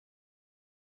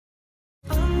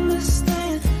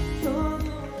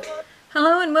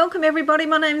Hello and welcome everybody.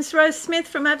 My name is Rose Smith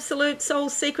from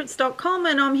AbsoluteSoulSecrets.com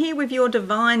and I'm here with your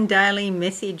divine daily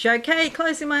message. Okay,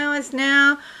 closing my eyes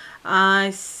now. I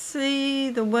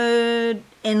see the word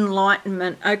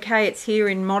enlightenment. Okay, it's here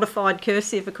in modified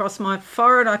cursive across my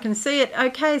forehead. I can see it.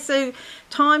 Okay, so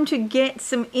time to get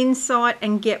some insight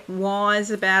and get wise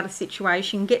about a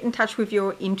situation. Get in touch with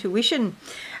your intuition.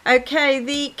 Okay,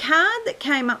 the card that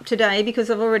came up today, because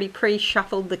I've already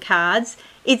pre-shuffled the cards,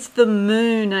 it's the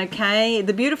moon. Okay,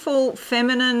 the beautiful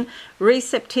feminine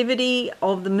receptivity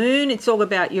of the moon. It's all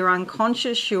about your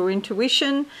unconscious, your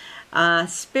intuition,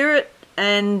 spirit,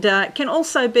 and can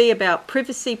also be about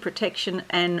privacy, protection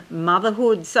and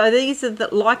motherhood. So these are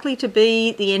likely to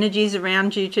be the energies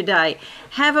around you today.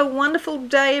 Have a wonderful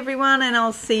day everyone, and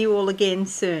I'll see you all again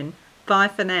soon. Bye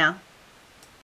for now.